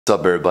What's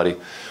up, everybody?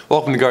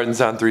 Welcome to Garden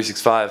Sound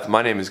 365.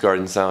 My name is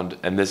Garden Sound,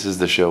 and this is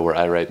the show where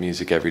I write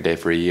music every day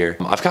for a year.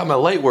 I've got my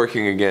light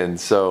working again,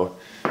 so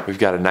we've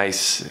got a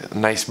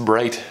nice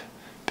bright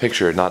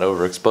picture, not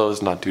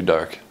overexposed, not too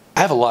dark.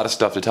 I have a lot of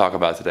stuff to talk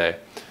about today,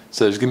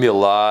 so there's gonna be a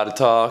lot of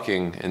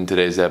talking in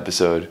today's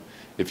episode.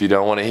 If you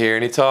don't want to hear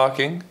any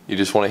talking, you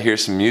just want to hear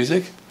some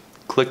music,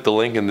 click the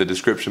link in the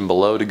description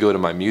below to go to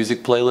my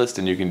music playlist,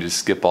 and you can just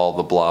skip all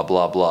the blah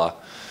blah blah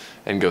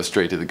and go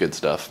straight to the good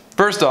stuff.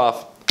 First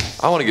off,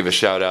 I want to give a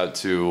shout out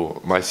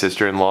to my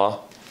sister-in-law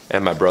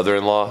and my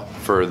brother-in-law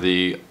for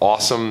the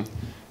awesome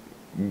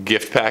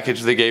gift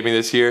package they gave me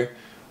this year.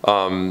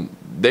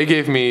 They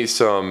gave me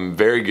some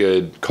very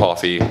good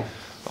coffee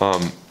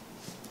and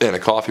a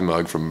coffee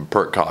mug from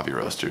Perk Coffee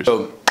Roasters.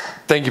 So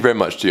thank you very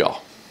much to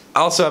y'all. I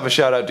also have a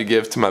shout out to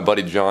give to my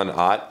buddy John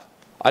Ott.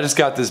 I just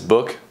got this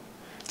book.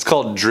 It's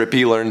called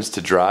Drippy Learns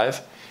to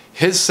Drive.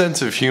 His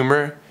sense of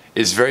humor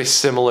is very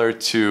similar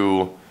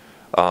to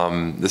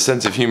the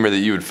sense of humor that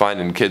you would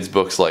find in kids'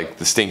 books like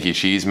The Stinky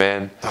Cheese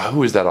Man.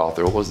 Who is that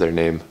author? What was their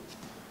name?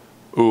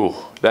 Ooh,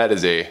 that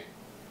is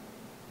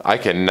I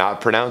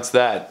cannot pronounce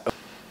that.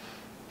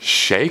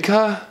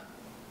 Sheka?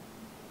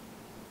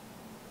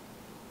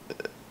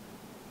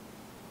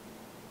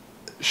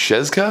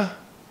 Szejka?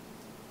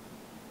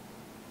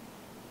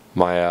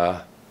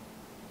 My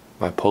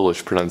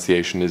Polish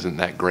pronunciation isn't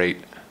that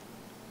great.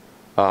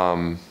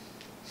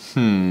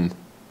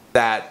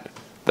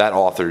 That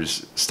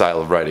author's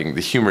style of writing, the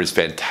humor is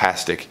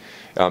fantastic.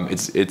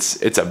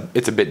 It's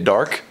a bit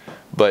dark,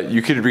 but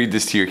you could read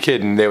this to your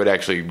kid and they would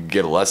actually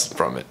get a lesson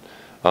from it.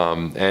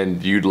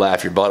 And you'd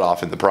laugh your butt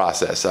off in the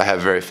process. I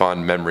have very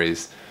fond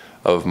memories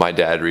of my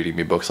dad reading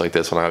me books like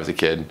this when I was a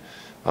kid,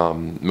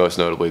 most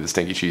notably The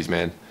Stinky Cheese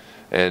Man.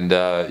 And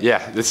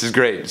yeah, this is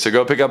great. So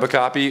go pick up a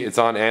copy. It's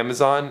on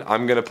Amazon.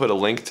 I'm going to put a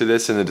link to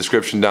this in the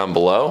description down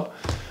below.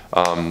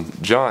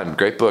 John,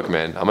 great book,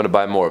 man. I'm going to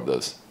buy more of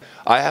those.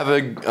 I have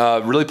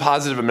a really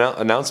positive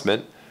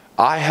announcement.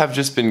 I have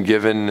just been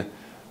given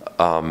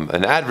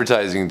an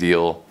advertising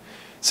deal,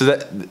 so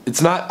that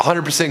it's not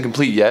 100%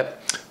 complete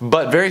yet,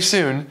 but very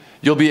soon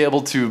you'll be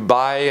able to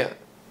buy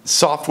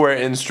software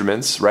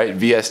instruments, right,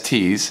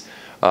 VSTs,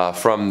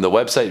 from the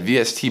website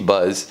VST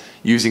Buzz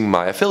using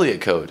my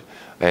affiliate code.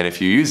 And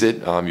if you use it,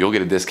 you'll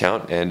get a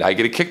discount and I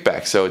get a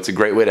kickback. So it's a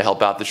great way to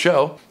help out the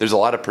show. There's a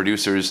lot of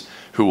producers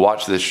who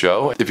watch this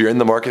show. If you're in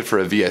the market for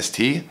a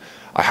VST,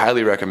 I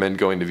highly recommend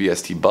going to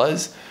VST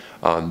Buzz.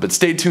 But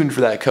stay tuned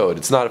for that code.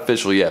 It's not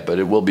official yet, but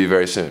it will be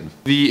very soon.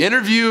 The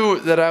interview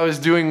that I was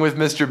doing with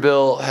Mr.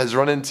 Bill has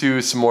run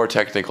into some more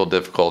technical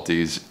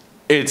difficulties.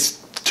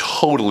 It's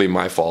totally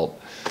my fault.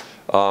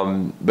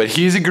 But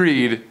he's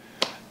agreed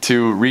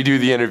to redo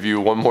the interview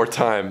one more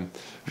time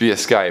via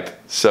Skype.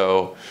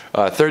 So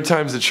third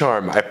time's the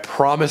charm. I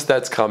promise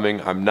that's coming.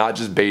 I'm not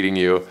just baiting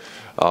you.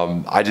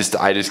 I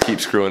just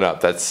keep screwing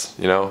up. That's,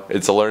 you know,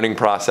 it's a learning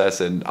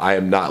process and I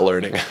am not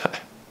learning.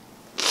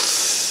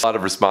 A lot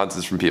of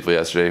responses from people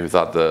yesterday who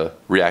thought the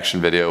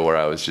reaction video where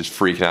I was just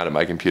freaking out at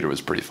my computer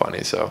was pretty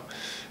funny. So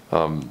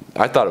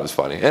I thought it was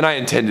funny and I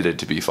intended it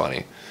to be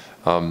funny.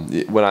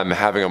 When I'm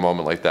having a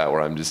moment like that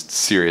where I'm just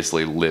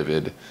seriously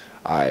livid,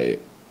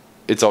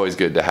 it's always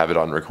good to have it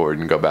on record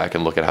and go back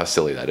and look at how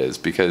silly that is,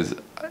 because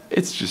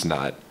it's just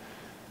not,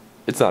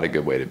 it's not a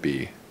good way to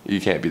be. You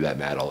can't be that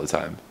mad all the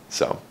time.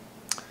 So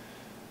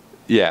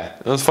yeah,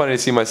 it was funny to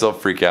see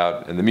myself freak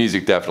out, and the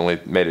music definitely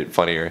made it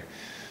funnier.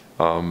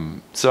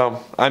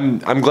 So I'm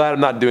glad I'm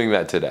not doing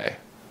that today.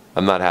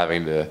 I'm not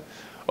having to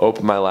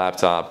open my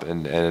laptop,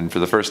 and for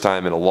the first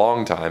time in a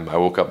long time, I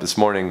woke up this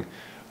morning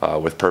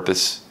with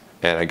purpose,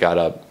 and I got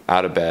up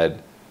out of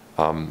bed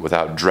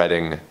without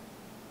dreading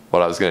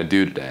what I was going to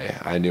do today.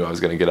 I knew I was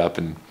going to get up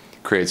and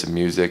create some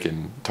music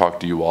and talk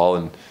to you all,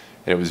 and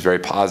it was very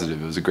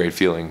positive. It was a great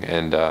feeling,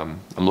 and I'm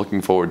looking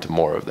forward to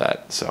more of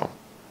that. So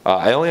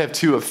I only have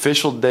 2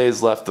 official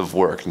days left of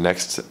work,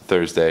 next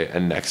Thursday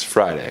and next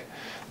Friday.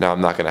 Now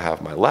I'm not going to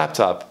have my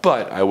laptop,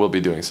 but I will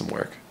be doing some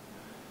work.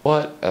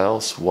 What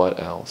else? What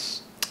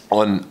else?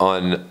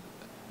 On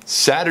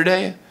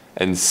Saturday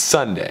and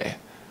Sunday,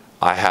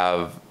 I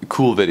have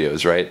cool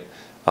videos, right?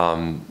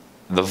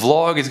 The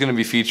vlog is going to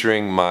be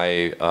featuring my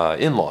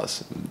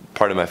in-laws,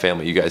 part of my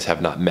family you guys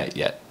have not met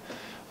yet.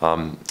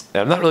 And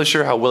I'm not really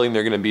sure how willing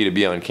they're going to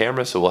be on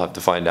camera, so we'll have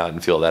to find out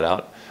and feel that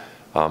out.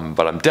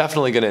 But I'm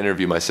definitely going to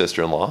interview my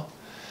sister-in-law.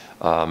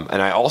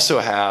 And I also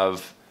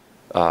have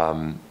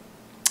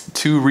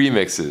 2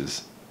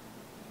 remixes.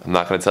 I'm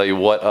not going to tell you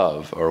what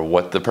or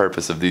what the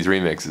purpose of these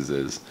remixes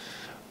is,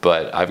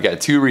 but I've got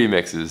 2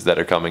 remixes that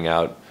are coming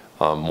out,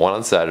 one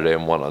on Saturday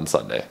and one on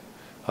Sunday.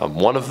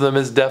 One of them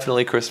is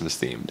definitely Christmas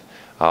themed.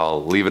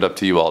 I'll leave it up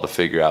to you all to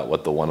figure out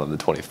what the one on the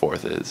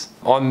 24th is.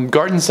 On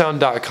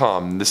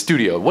GARDNSOUND.com, the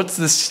studio. What's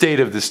the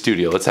state of the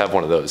studio? Let's have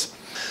one of those.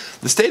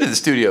 The state of the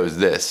studio is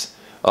this.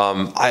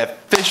 I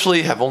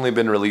officially have only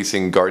been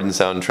releasing Garden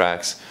Sound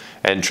tracks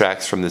and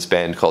tracks from this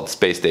band called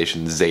Space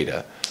Station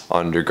Zeta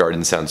under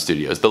Garden Sound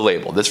Studios, the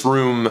label. This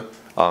room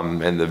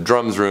and the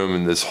drums room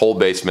and this whole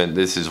basement,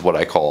 this is what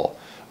I call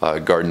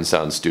Garden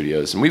Sound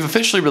Studios. And we've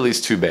officially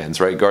released 2 bands,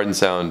 right? Garden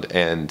Sound,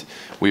 and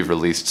we've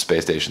released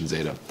Space Station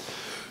Zeta.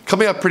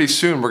 Coming up pretty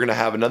soon, we're going to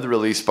have another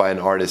release by an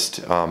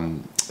artist.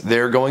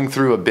 They're going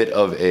through a bit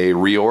of a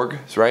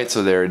reorg, right?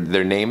 So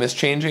their name is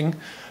changing,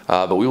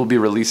 but we will be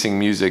releasing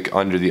music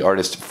under the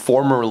artist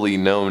formerly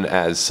known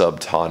as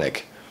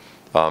Subtonic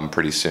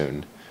pretty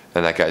soon,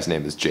 and that guy's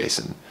name is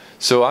Jason.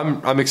 So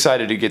I'm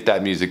excited to get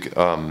that music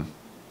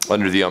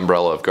under the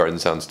umbrella of Garden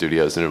Sound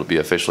Studios, and it'll be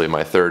officially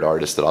my 3rd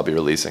artist that I'll be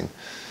releasing.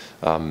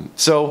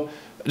 So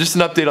just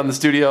an update on the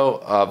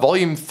studio.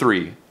 Volume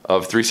 3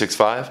 of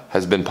 365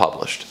 has been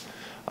published,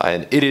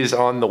 and it is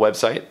on the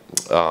website.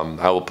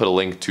 I will put a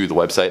link to the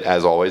website,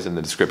 as always, in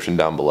the description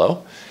down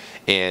below,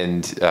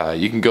 and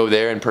you can go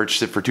there and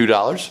purchase it for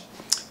 $2.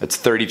 That's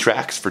 30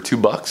 tracks for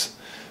 $2.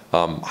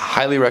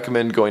 Highly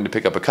recommend going to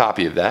pick up a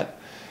copy of that.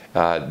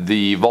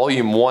 The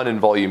Volume 1 and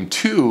Volume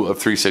 2 of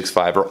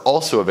 365 are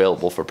also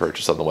available for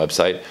purchase on the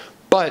website,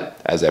 but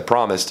as I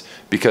promised,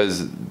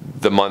 because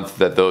the month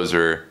that those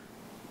are,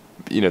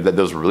 that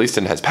those were released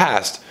in has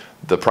passed,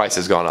 the price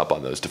has gone up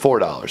on those to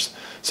 $4.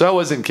 So I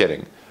wasn't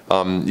kidding.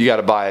 You got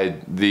to buy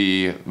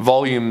the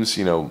volumes,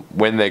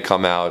 when they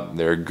come out.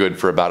 They're good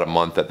for about a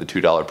month at the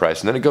 $2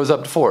 price, and then it goes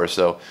up to $4.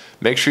 So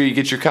make sure you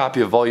get your copy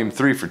of Volume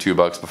 3 for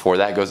 $2 before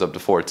that goes up to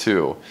 $4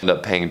 too. End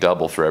up paying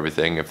double for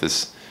everything if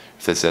this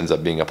ends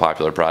up being a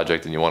popular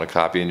project and you want a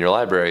copy in your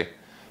library.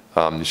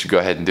 You should go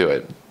ahead and do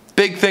it.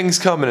 Big things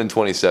coming in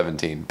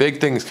 2017. Big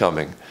things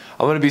coming.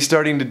 I'm going to be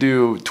starting to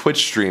do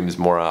Twitch streams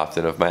more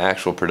often of my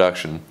actual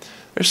production.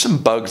 There's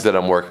some bugs that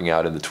I'm working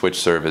out in the Twitch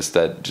service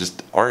that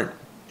just aren't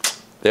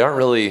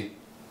really,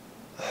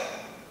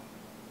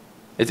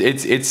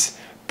 it's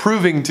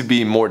proving to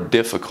be more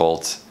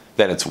difficult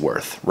than it's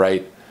worth,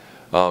 right?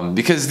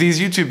 Because these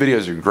YouTube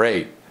videos are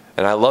great,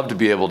 and I love to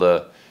be able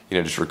to,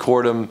 just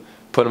record them,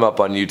 put them up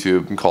on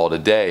YouTube, and call it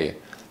a day.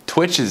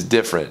 Twitch is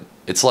different.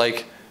 It's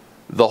like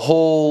the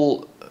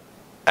whole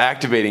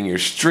activating your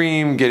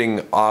stream,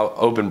 getting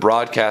open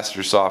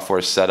broadcaster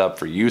software set up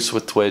for use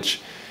with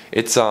Twitch.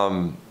 It's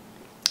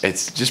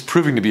just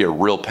proving to be a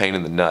real pain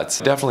in the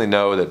nuts. I definitely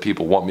know that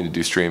people want me to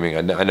do streaming.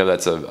 I know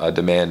that's a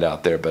demand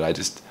out there, but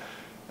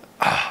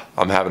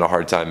I'm having a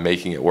hard time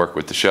making it work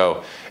with the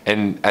show.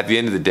 And at the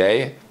end of the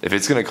day, if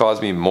it's going to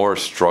cause me more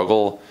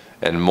struggle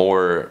and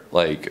more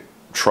like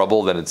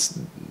trouble than it's,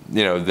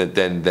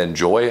 than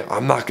joy,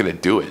 I'm not going to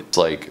do it. It's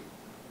like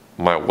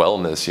my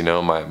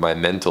wellness, my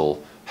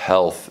mental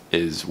health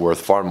is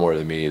worth far more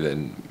to me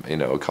than,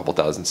 a couple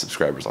thousand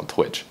subscribers on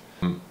Twitch.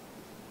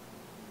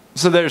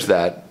 So there's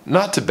that.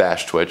 Not to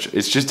bash Twitch,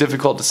 it's just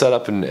difficult to set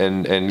up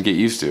and get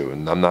used to,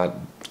 and I'm not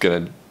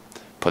going to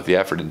put the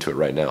effort into it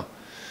right now.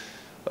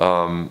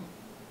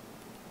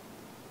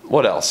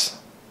 What else?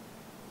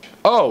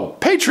 Oh,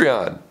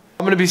 Patreon! I'm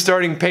going to be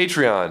starting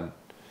Patreon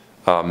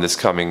this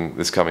coming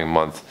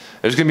month.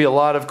 There's going to be a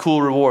lot of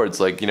cool rewards,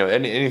 like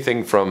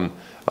anything from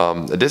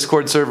a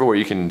Discord server where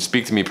you can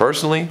speak to me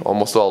personally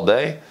almost all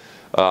day.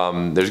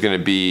 There's going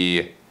to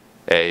be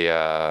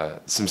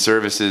some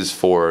services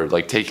for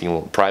like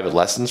taking private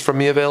lessons from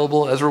me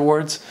available as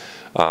rewards.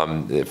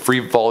 Free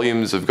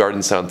volumes of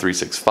Garden Sound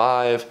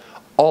 365,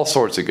 all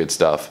sorts of good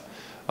stuff.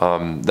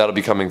 That'll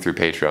be coming through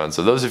Patreon.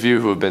 So those of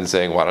you who have been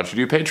saying, why don't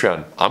you do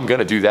Patreon? I'm going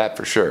to do that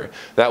for sure.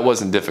 That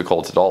wasn't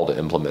difficult at all to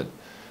implement.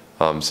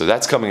 So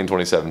that's coming in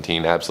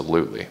 2017,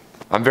 absolutely.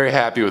 I'm very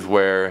happy with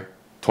where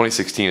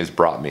 2016 has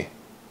brought me.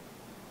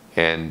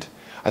 And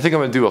I think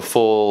I'm going to do a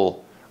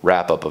full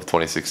wrap-up of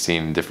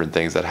 2016, different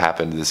things that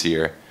happened this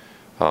year,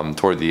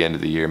 toward the end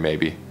of the year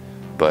maybe.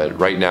 But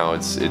right now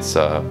it's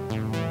about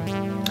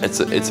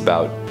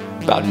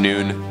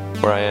noon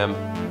where I am.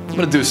 I'm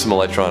going to do some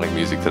electronic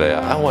music today.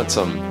 I want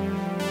some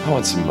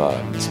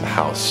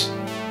house.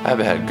 I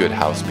haven't had good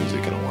house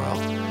music in a while.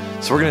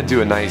 So we're going to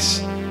do a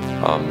nice,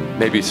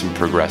 maybe some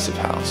progressive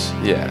house.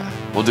 Yeah,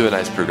 we'll do a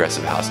nice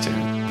progressive house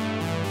tune.